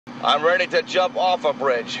I'm ready to jump off a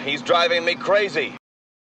bridge. He's driving me crazy.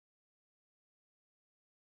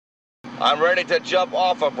 I'm ready to jump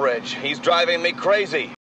off a bridge. He's driving me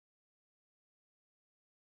crazy.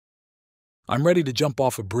 I'm ready to jump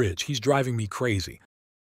off a bridge. He's driving me crazy.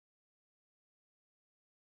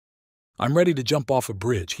 I'm ready to jump off a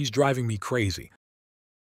bridge. He's driving me crazy.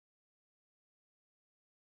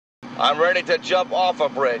 I'm ready to jump off a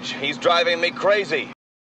bridge. He's driving me crazy.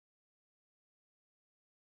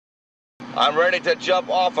 I'm ready to jump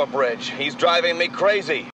off a bridge. He's driving me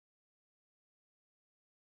crazy.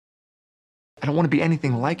 I don't want to be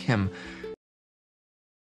anything like him.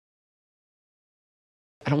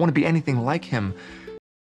 I don't want to be anything like him.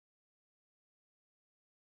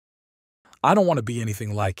 I don't want to be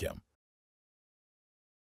anything like him.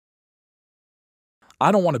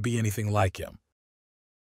 I don't want to be anything like him.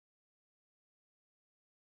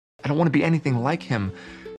 I don't want to be anything like him.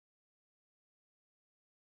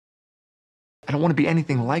 I don't want to be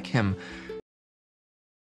anything like him.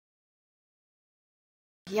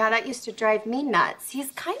 Yeah, that used to drive me nuts.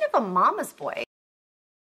 He's kind of a mama's boy.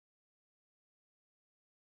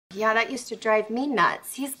 Yeah, that used to drive me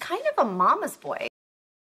nuts. He's kind of a mama's boy.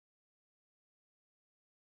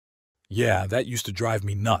 Yeah, that used to drive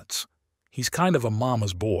me nuts. He's kind of a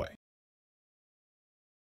mama's boy.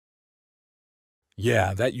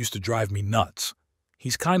 Yeah, that used to drive me nuts.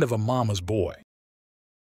 He's kind of a mama's boy.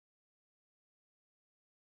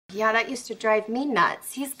 Yeah, that used to drive me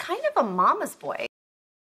nuts. He's kind of a mama's boy.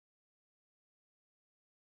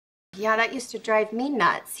 Yeah, that used to drive me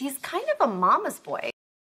nuts. He's kind of a mama's boy.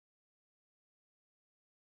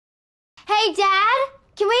 Hey, Dad,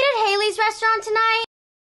 can we eat at Haley's restaurant tonight?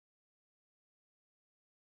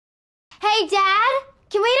 Hey, Dad,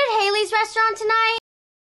 can we eat at Haley's restaurant tonight?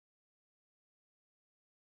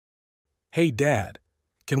 Hey, Dad,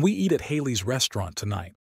 can we eat at Haley's restaurant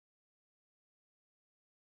tonight?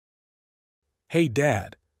 Hey,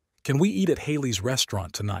 Dad, can we eat at Haley's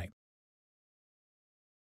restaurant tonight?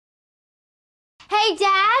 Hey,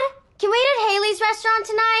 Dad, can we eat at Haley's restaurant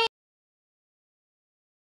tonight?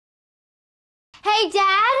 Hey,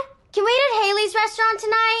 Dad, can we eat at Haley's restaurant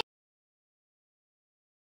tonight?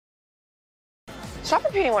 Stop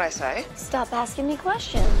repeating what I say. Stop asking me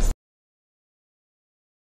questions.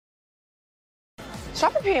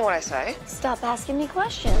 Stop repeating what I say. Stop asking me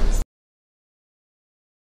questions.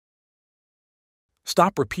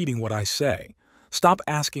 Stop repeating what I say. Stop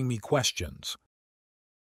asking me questions.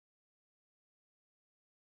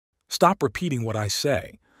 Stop repeating what I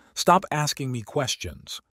say. Stop asking me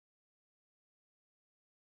questions.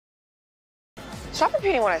 Stop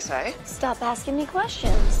repeating what I say. Stop asking me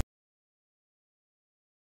questions.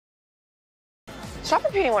 Stop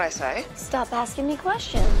repeating what I say. Stop asking me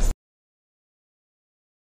questions.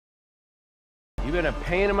 You've been a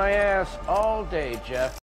pain in my ass all day,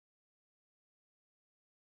 Jeff.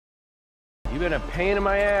 You've been a pain in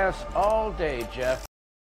my ass all day, Jeff.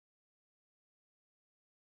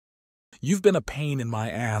 You've been a pain in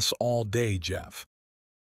my ass all day, Jeff.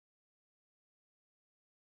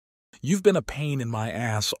 You've been a pain in my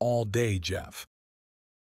ass all day, Jeff.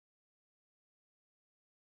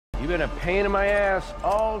 You've been a pain in my ass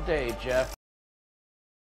all day, Jeff.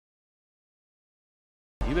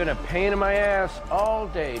 You've been a pain in my ass all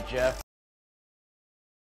day, Jeff.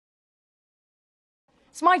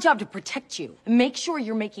 It's my job to protect you and make sure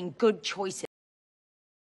you're making good choices.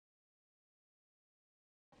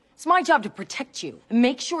 It's my job to protect you and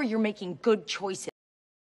make sure you're making good choices.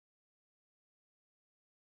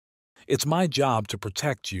 It's my job to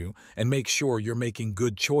protect you and make sure you're making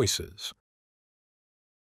good choices.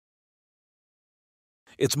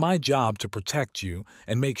 It's my job to protect you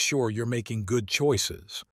and make sure you're making good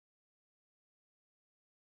choices.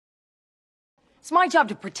 It's my job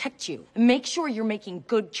to protect you and make sure you're making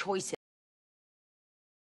good choices.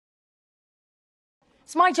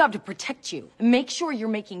 It's my job to protect you and make sure you're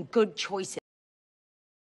making good choices.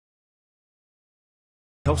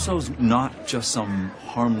 Kelso's not just some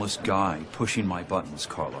harmless guy pushing my buttons,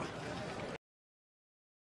 Carla.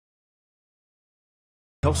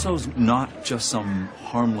 Kelso's not just some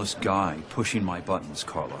harmless guy pushing my buttons,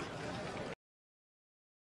 Carla.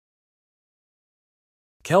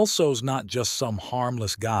 Kelso's not just some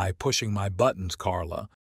harmless guy pushing my buttons, Carla.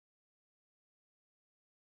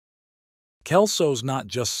 Kelso's not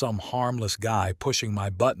just some harmless guy pushing my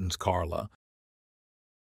buttons, Carla.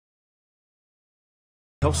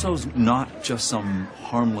 Kelso's not just some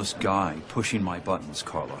harmless guy pushing my buttons,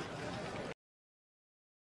 Carla.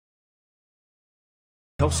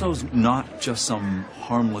 Kelso's not just some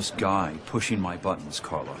harmless guy pushing my buttons,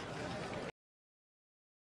 Carla.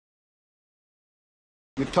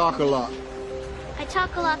 You talk a lot. I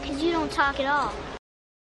talk a lot because you don't talk at all.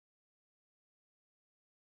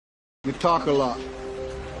 You talk a lot.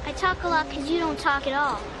 I talk a lot because you don't talk at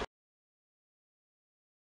all.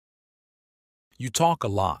 You talk a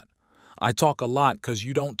lot. I talk a lot because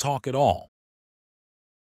you don't talk at all.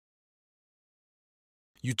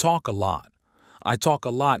 You talk a lot. I talk a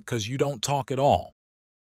lot because you don't talk at all.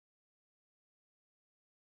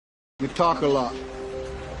 You talk a lot.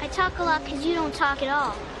 I talk a lot because you don't talk at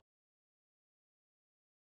all.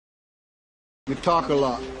 You talk a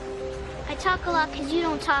lot. I talk a lot because you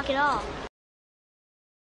don't talk at all.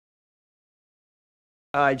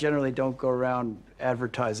 I generally don't go around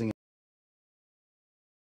advertising.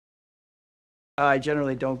 I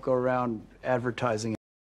generally don't go around advertising.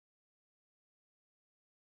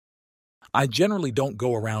 I generally don't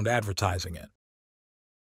go around advertising it.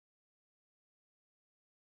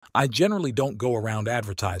 I generally don't go around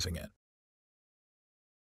advertising it.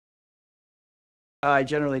 I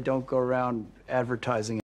generally don't go around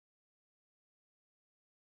advertising it.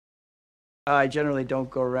 I generally don't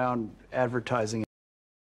go around advertising it.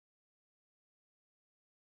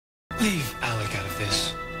 Leave Alec out of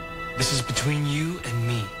this. This is between you and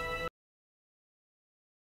me.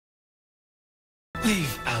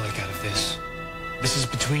 Leave Alec out of this. This is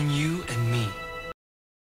between you and me.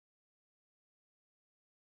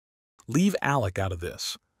 Leave Alec out of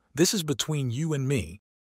this. This is between you and me.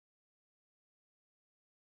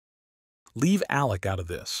 Leave Alec out of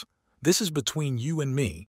this. This is between you and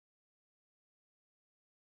me.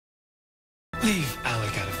 Leave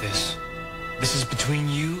Alec out of this. This is between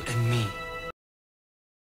you and me.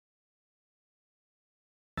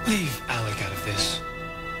 Leave Alec out of this.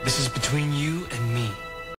 This is between you and me.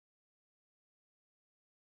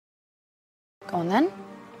 Go on then.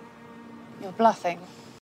 You're bluffing.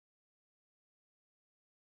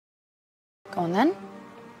 Go on then.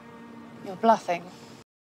 You're bluffing.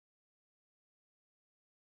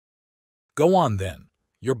 Go on then.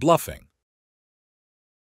 You're bluffing.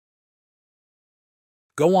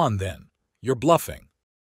 Go on then. You're bluffing.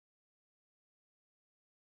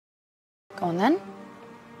 Go on then.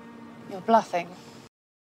 You're bluffing.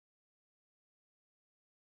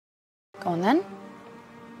 Go on then.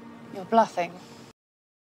 You're bluffing.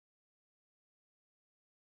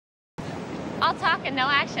 All talk and no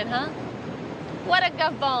action, huh? What a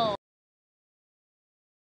gabone.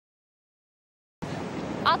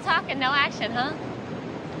 All talk and no action, huh?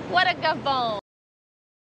 What a gabone.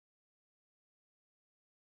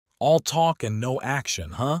 All talk and no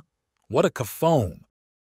action, huh? What a caphone.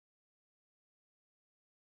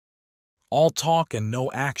 All talk and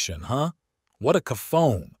no action, huh? What a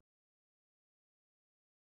caphone.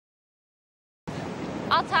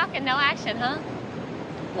 All talk and no action, huh?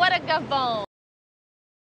 What a gabone.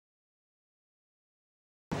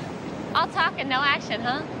 All talk and no action,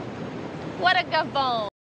 huh? What a gabone.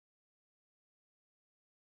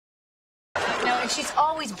 No, and she's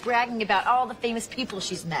always bragging about all the famous people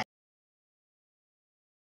she's met.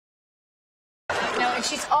 No, and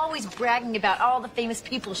she's always bragging about all the famous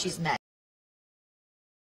people she's met.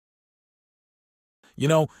 You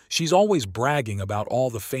know, she's always bragging about all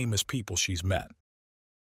the famous people she's met.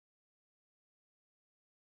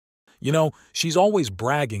 You know, she's always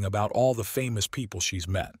bragging about all the famous people she's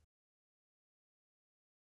met.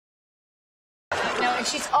 No, and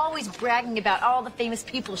she's always bragging about all the famous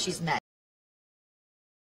people she's met.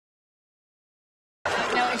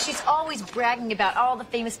 No, and she's always bragging about all the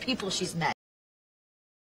famous people she's met.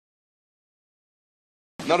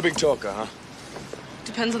 Not a big talker, huh?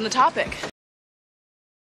 Depends on the topic.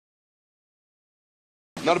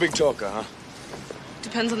 Not a big talker, huh?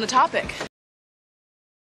 Depends on the topic.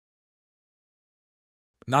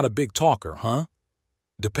 Not a big talker, huh?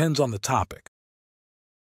 Depends on the topic.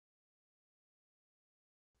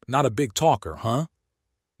 Not a big talker, huh?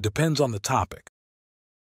 Depends on the topic.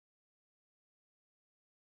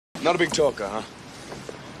 Not a big talker, huh?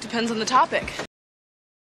 Depends on the topic.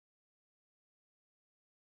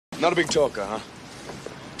 Not a big talker, huh?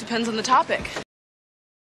 Depends on the topic.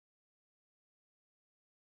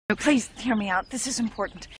 No, please hear me out. This is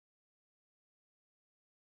important.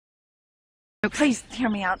 No, please hear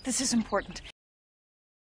me out. This is important.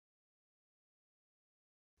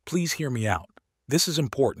 Please hear me out. This is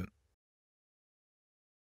important.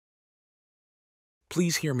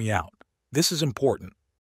 Please hear me out. This is important.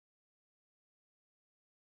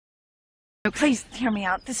 No, please hear me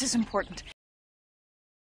out. This is important.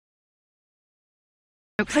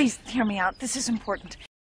 No, please hear me out. This is important.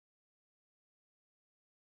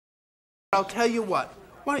 I'll tell you what.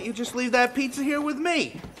 Why don't you just leave that pizza here with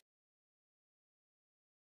me?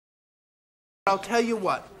 I'll tell you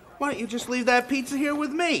what. Why don't you just leave that pizza here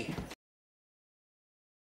with me?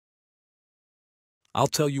 I'll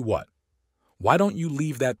tell you what. Why don't you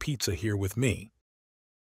leave that pizza here with me?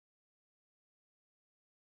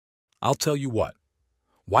 I'll tell you what.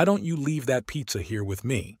 Why don't you leave that pizza here with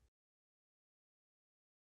me?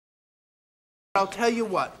 I'll tell you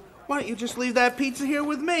what. Why don't you just leave that pizza here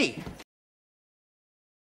with me?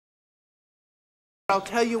 I'll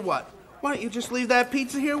tell you what. Why don't you just leave that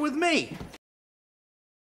pizza here with me?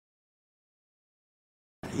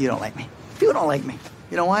 You don't like me. You don't like me.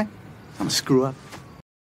 You know why? I'm a screw up.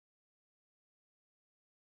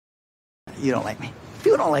 You don't like me.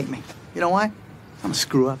 You don't like me. You know why? I'm a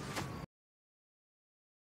screw up.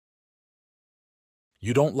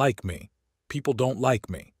 You don't like me. People don't like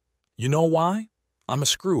me. You know why? I'm a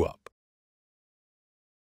screw-up.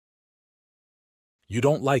 You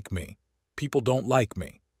don't like me. People don't like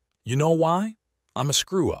me. You know why? I'm a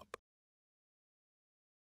screw-up.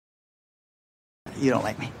 You don't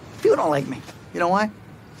like me. You don't like me. You know why?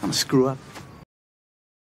 I'm a screw up.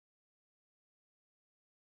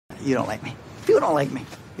 You don't like me. You don't like me.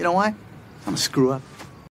 You know why? I'm a screw up.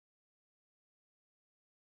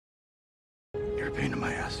 You're a pain in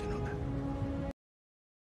my ass, you know that.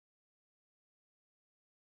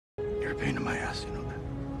 You're a pain in my ass, you know that.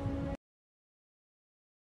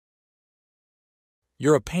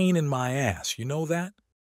 You're a pain in my ass, you know that?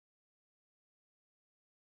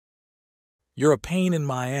 You're a pain in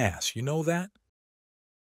my ass, you know that?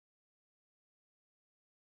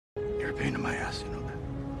 You're a pain in my ass, you know that.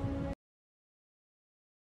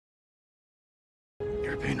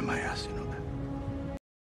 You're a pain in my ass, you know that.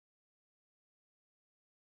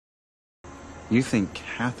 You think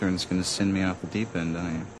Catherine's gonna send me off the deep end,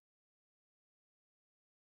 don't you?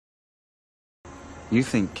 You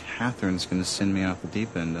think Catherine's gonna send me off the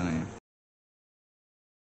deep end, don't you?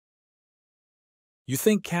 You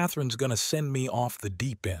think Catherine's gonna send me off the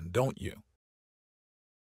deep end, don't you?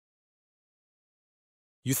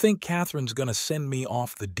 You think Catherine's gonna send me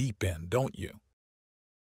off the deep end, don't you?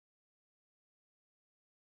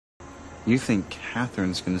 You think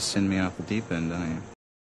Catherine's gonna send me off the deep end, don't you?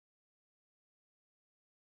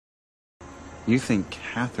 You think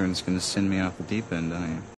Catherine's gonna send me off the deep end, don't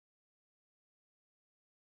you?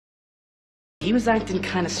 He was acting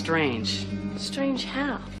kind of strange. Strange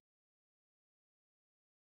how?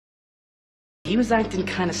 He was acting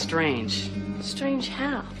kind of strange. Strange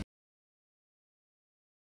how?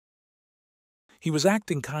 He was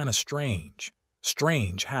acting kind of strange.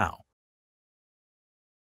 Strange how?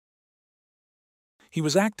 He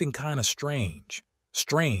was acting kind of strange.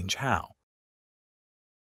 Strange how?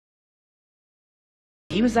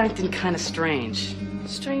 He was acting kind of strange.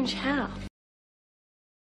 Strange how?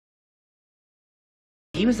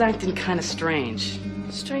 He was acting kind of strange.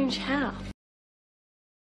 Strange how?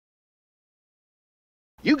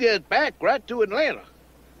 You get back right to Atlanta,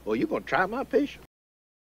 or you gonna try my patience.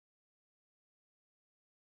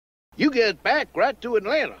 You get back right to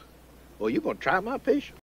Atlanta, or you gonna try my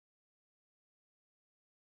patience.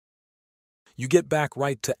 You get back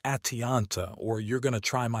right to Atianta, or you're gonna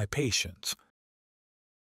try my patience.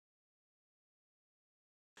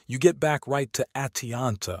 You get back right to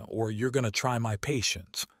Atianta, or you're gonna try my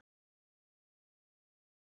patience.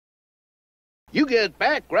 You get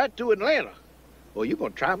back right to Atlanta, or you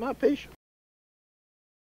gonna try my patience.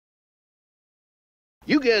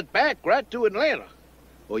 You get back right to Atlanta,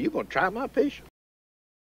 or you gonna try my patience.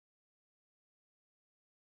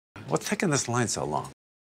 What's taking this line so long?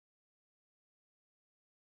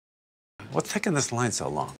 What's taking this line so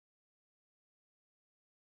long?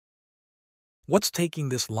 What's taking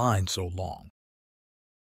this line so long?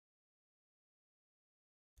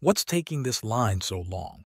 What's taking this line so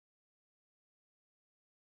long?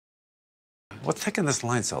 What's taking this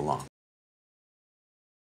line so long?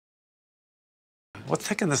 What's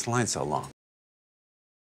taking this line so long?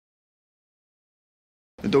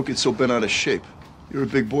 And don't get so bent out of shape. You're a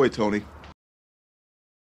big boy, Tony.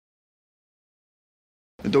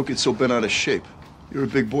 And don't get so bent out of shape. You're a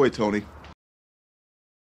big boy, Tony.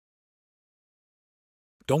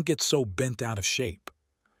 Don't get so bent out of shape.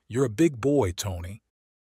 You're a big boy, Tony.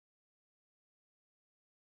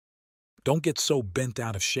 Don't get so bent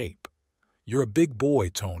out of shape. You're a big boy,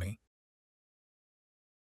 Tony.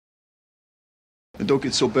 And don't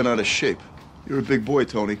get so bent out of shape. You're a big boy,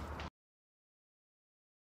 Tony.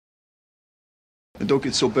 And don't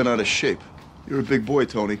get so bent out of shape. You're a big boy,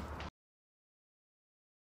 Tony.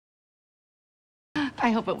 I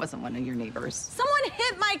hope it wasn't one of your neighbors. Someone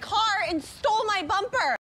hit my car and stole my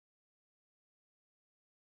bumper.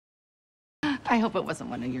 I hope it wasn't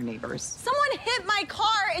one of your neighbors. Someone hit my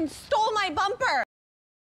car and stole my bumper.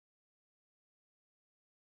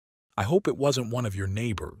 I hope it wasn't one of your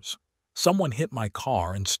neighbors. Someone hit my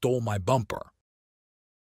car and stole my bumper.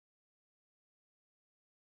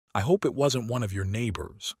 I hope it wasn't one of your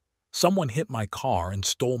neighbors. Someone hit my car and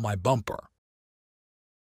stole my bumper.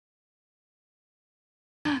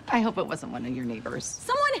 I hope it wasn't one of your neighbors.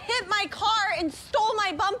 Someone hit my car and stole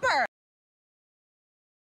my bumper.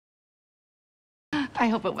 I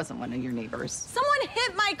hope it wasn't one of your neighbors. Someone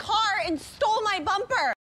hit my car and stole my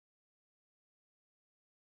bumper.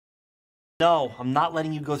 No, I'm not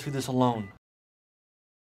letting you go through this alone.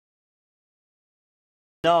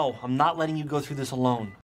 No, I'm not letting you go through this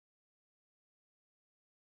alone.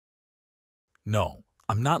 No,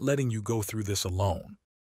 I'm not letting you go through this alone.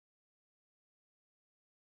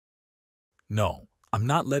 No, I'm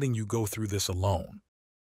not letting you go through this alone.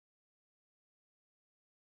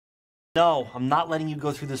 No, I'm not letting you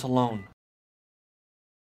go through this alone.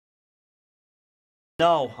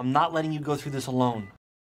 No, I'm not letting you go through this alone.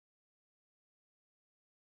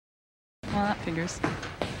 Well, that figures.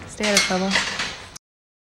 Stay out of trouble.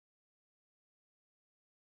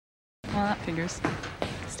 Well, that figures.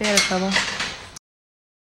 Stay out of trouble.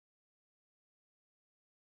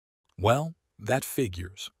 Well, that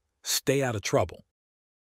figures. Stay out of trouble.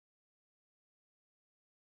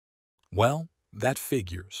 Well, that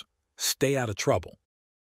figures. Stay out of trouble.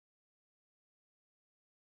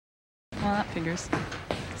 Well, that figures.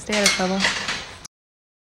 Stay out of trouble.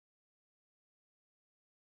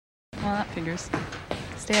 Well, that figures.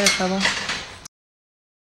 Stay out of trouble.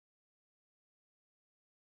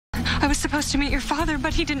 I was supposed to meet your father,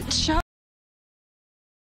 but he didn't show.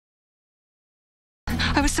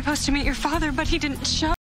 I was supposed to meet your father, but he didn't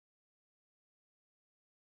show.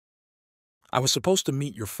 I was supposed to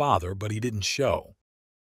meet your father, but he didn't show.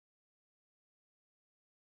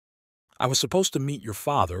 I was supposed to meet your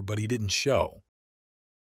father, but he didn't show.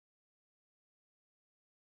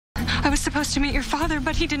 I was supposed to meet your father,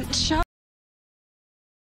 but he didn't show.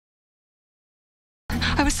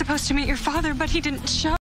 I was supposed to meet your father, but he didn't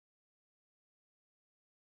show.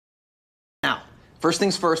 Now, first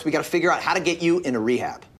things first, we got to figure out how to get you into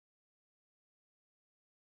rehab.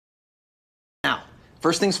 Now,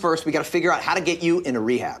 first things first, we got to figure out how to get you into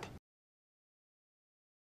rehab.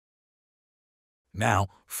 Now,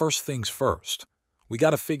 first things first, we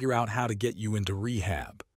got to figure out how to get you into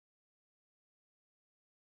rehab.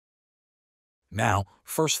 Now,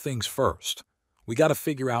 first things first, we got to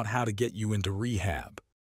figure out how to get you into rehab.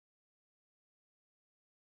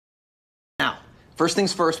 Now, first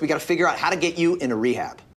things first, we got to figure out how to get you into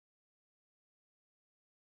rehab.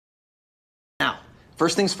 Now,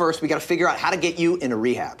 first things first, we got to figure out how to get you into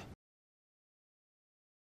rehab.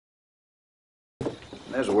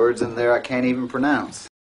 There's words in there I can't even pronounce.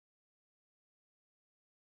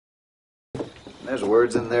 There's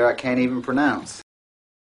words in there I can't even pronounce.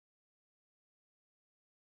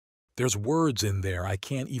 There's words in there I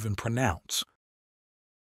can't even pronounce.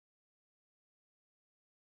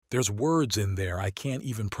 There's words in there I can't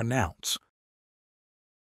even pronounce.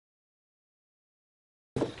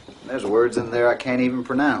 There's words in there I can't even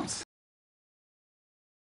pronounce.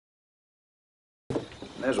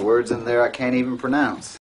 There's words in there I can't even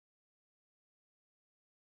pronounce.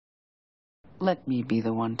 Let me be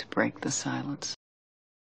the one to break the silence.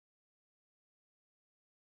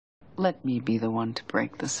 Let me be the one to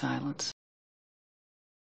break the silence.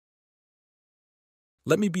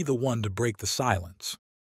 Let me be the one to break the silence.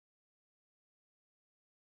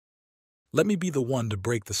 Let me be the one to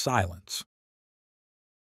break the silence.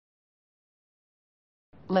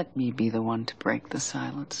 Let me be the one to break the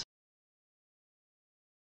silence.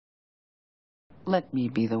 Let me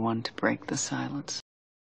be the one to break the silence.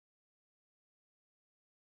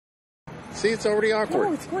 See, it's already awkward.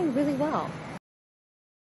 No, it's going really well.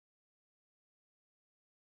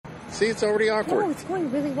 See, it's already awkward. No, it's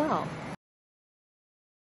going really well.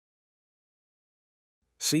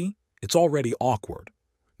 See, it's already awkward.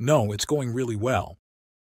 No, it's going really well.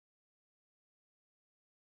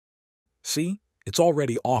 See, it's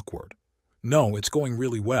already awkward. No, it's going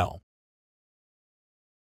really well.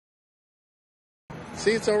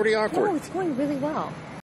 See, it's already awkward. No, it's going really well.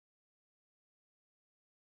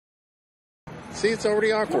 See, it's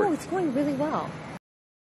already awkward. No, it's going really well.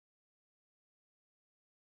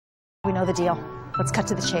 We know the deal. Let's cut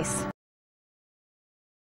to the chase.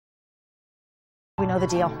 We know the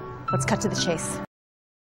deal. Let's cut to the chase.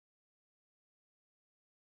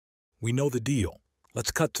 We know the deal. Let's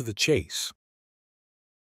cut to the chase.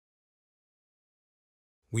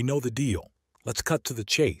 We know the deal. Let's cut to the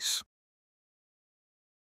chase.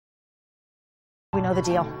 We know the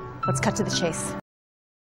deal. Let's cut to the chase.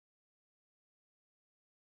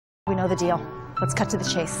 We know the deal. Let's cut to the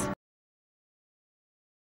chase.